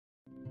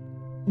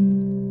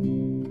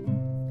In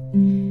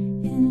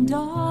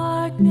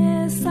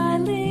darkness I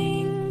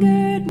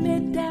lingered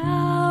mid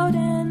doubt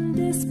and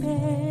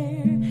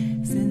despair,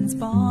 since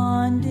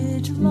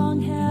bondage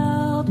long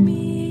held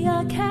me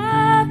a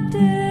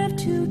captive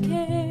to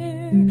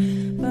care.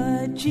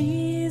 But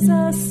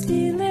Jesus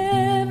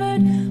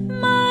delivered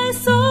my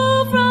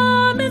soul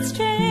from its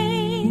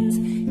chains.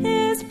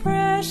 His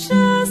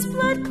precious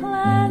blood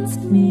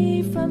cleansed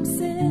me from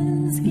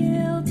sin's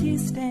guilty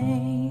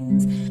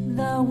stains.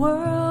 The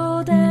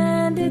world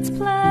and its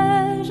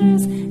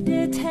pleasures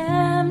did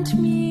tempt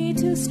me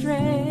to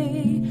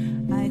stray.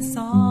 I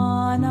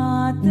saw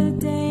not the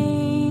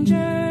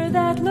danger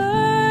that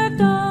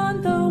lurked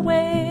on the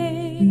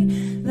way.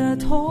 The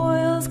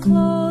toils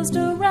closed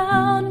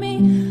around me,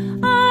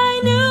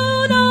 I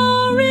knew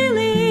no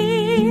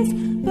release.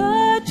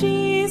 But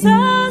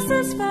Jesus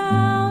has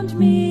found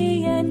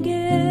me and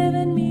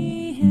given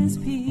me his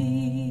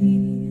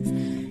peace.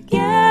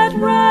 Get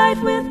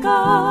right with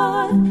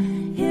God,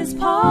 his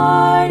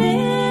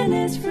pardon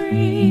is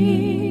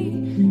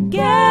free.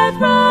 Get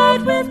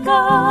right with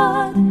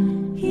God,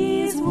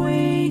 he's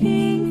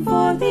waiting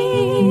for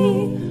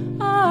thee.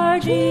 Our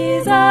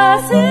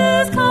Jesus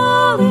is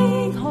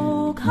calling,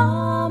 oh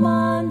come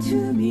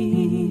unto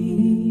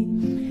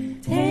me.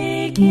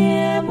 Take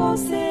him, O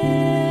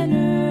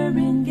sinner,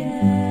 and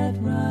get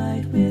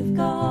right with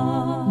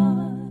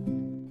God.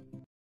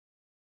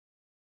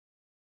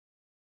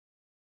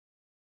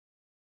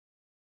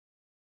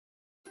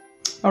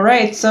 All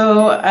right,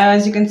 so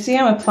as you can see,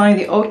 I'm applying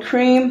the oat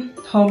cream,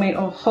 homemade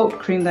oat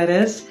cream that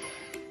is.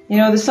 You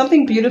know, there's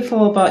something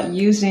beautiful about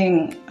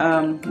using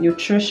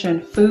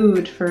nutrition,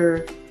 food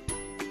for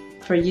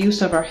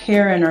use of our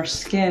hair and our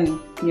skin.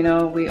 You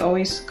know, we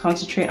always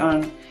concentrate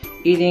on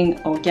eating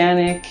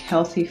organic,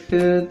 healthy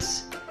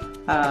foods,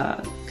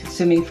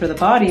 consuming for the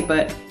body,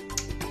 but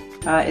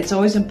it's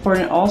always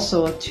important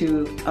also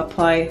to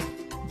apply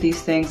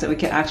these things that we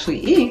can actually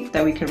eat,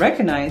 that we can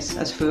recognize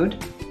as food,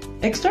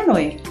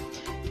 externally.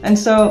 And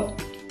so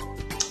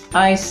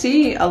I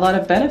see a lot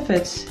of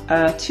benefits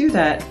to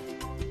that,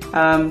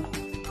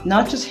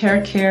 not just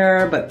hair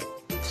care, but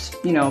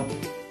you know,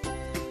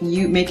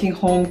 you making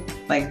home,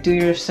 like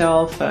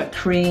do-yourself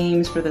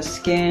creams for the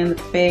skin, the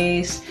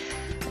face,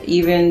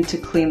 even to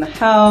clean the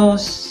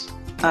house,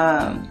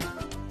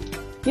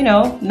 you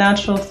know,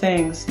 natural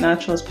things,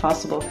 natural as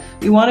possible.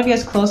 We want to be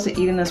as close to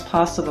Eden as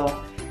possible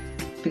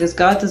because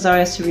God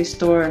desires to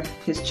restore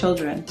his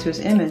children to his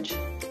image,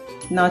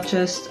 not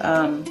just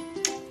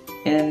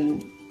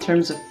in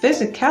terms of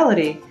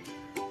physicality,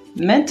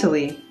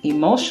 mentally,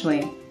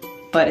 emotionally,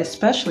 but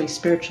especially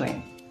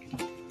spiritually.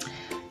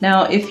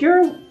 Now,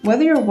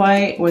 whether you're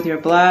white, whether you're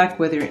black,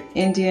 whether you're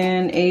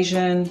Indian,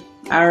 Asian,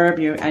 Arab,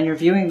 and you're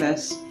viewing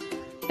this,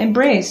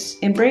 embrace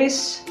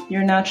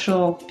your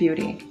natural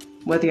beauty.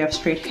 Whether you have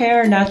straight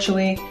hair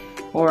naturally,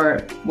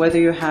 or whether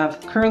you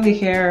have curly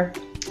hair,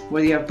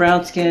 whether you have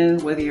brown skin,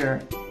 whether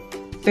you're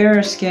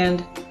fairer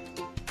skinned,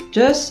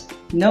 just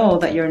know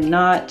that you're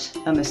not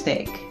a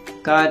mistake.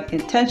 God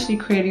intentionally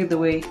created you the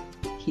way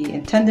he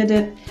intended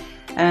it.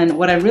 And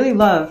what I really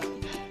love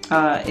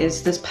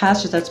is this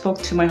passage that spoke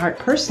to my heart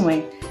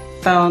personally,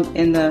 found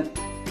in the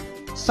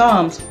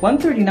Psalms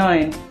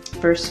 139,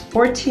 verse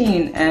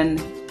 14,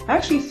 and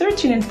actually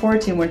 13 and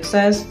 14, where it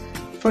says,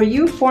 "For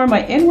you formed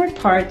my inward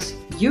parts,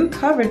 you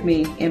covered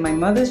me in my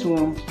mother's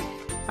womb.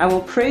 I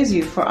will praise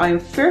you, for I am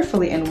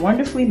fearfully and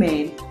wonderfully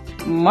made.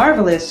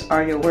 Marvelous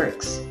are your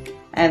works,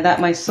 and that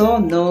my soul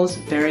knows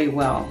very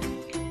well."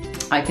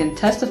 I can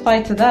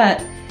testify to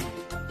that.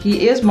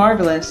 He is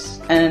marvelous,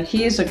 and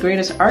he is the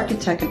greatest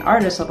architect and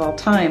artist of all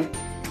time.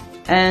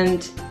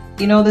 And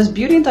you know, there's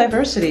beauty in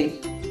diversity.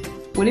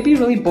 Would it be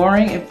really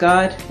boring if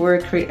God were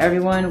to create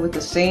everyone with the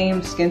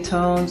same skin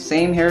tone,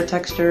 same hair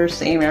texture,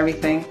 same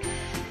everything?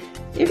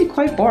 It'd be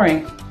quite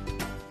boring,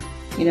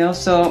 you know.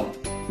 So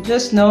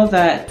just know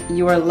that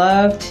you are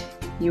loved,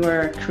 you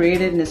are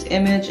created in his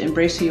image,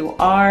 embrace who you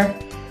are,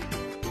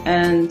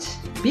 and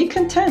be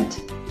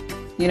content,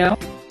 you know.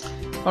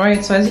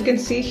 Alright, so as you can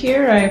see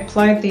here, I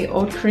applied the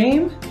oat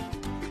cream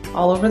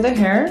all over the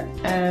hair,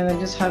 and I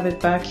just have it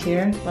back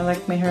here. I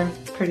like my hair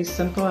pretty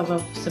simple. I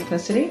love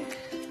simplicity.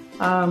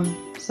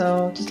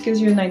 So just gives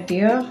you an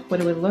idea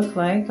what it would look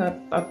like.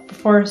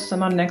 Of course, I'm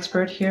not an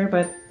expert here,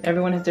 but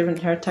everyone has different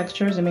hair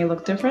textures. It may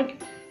look different,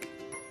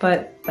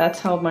 but that's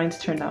how mine's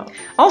turned out.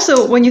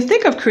 Also, when you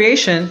think of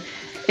creation,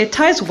 it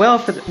ties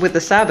well with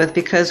the Sabbath,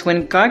 because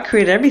when God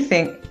created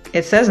everything,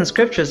 it says in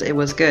scriptures it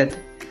was good.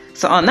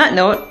 So on that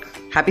note,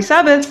 happy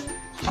Sabbath!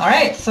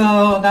 Alright,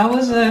 so that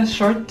was a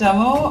short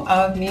demo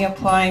of me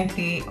applying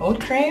the oat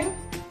cream,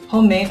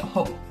 homemade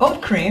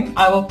oat cream.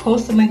 I will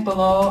post the link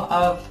below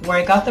of where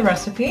I got the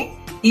recipe.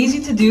 Easy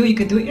to do, you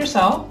could do it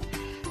yourself.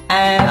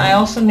 And I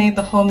also made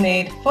the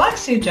homemade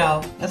flaxseed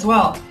gel as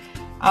well.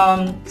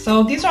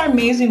 So these are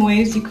amazing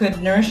ways you could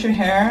nourish your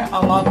hair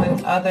along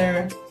with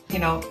other, you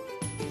know,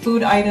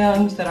 food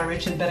items that are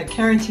rich in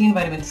beta-carotene,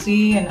 vitamin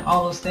C, and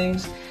all those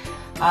things,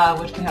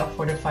 which can help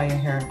fortify your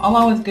hair,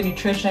 along with good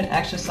nutrition,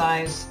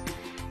 exercise,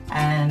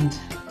 and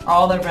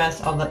all the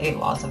rest of the 8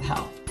 laws of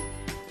hell.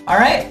 All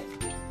right,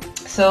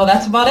 so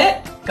that's about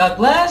it. God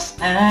bless,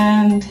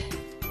 and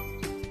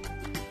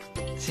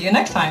see you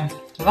next time.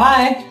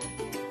 Bye.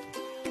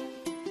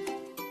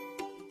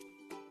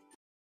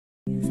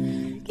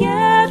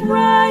 Get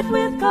right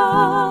with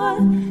God,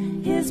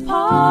 His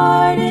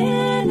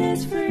pardon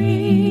is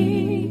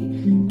free.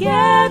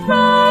 Get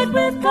right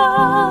with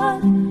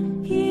God,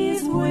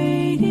 He's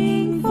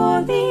waiting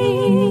for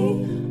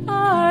thee.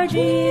 Our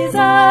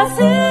Jesus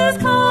is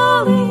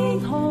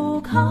calling,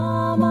 oh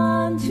come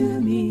unto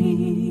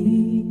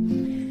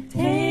me.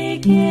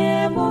 Take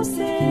Him, O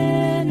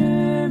sinner,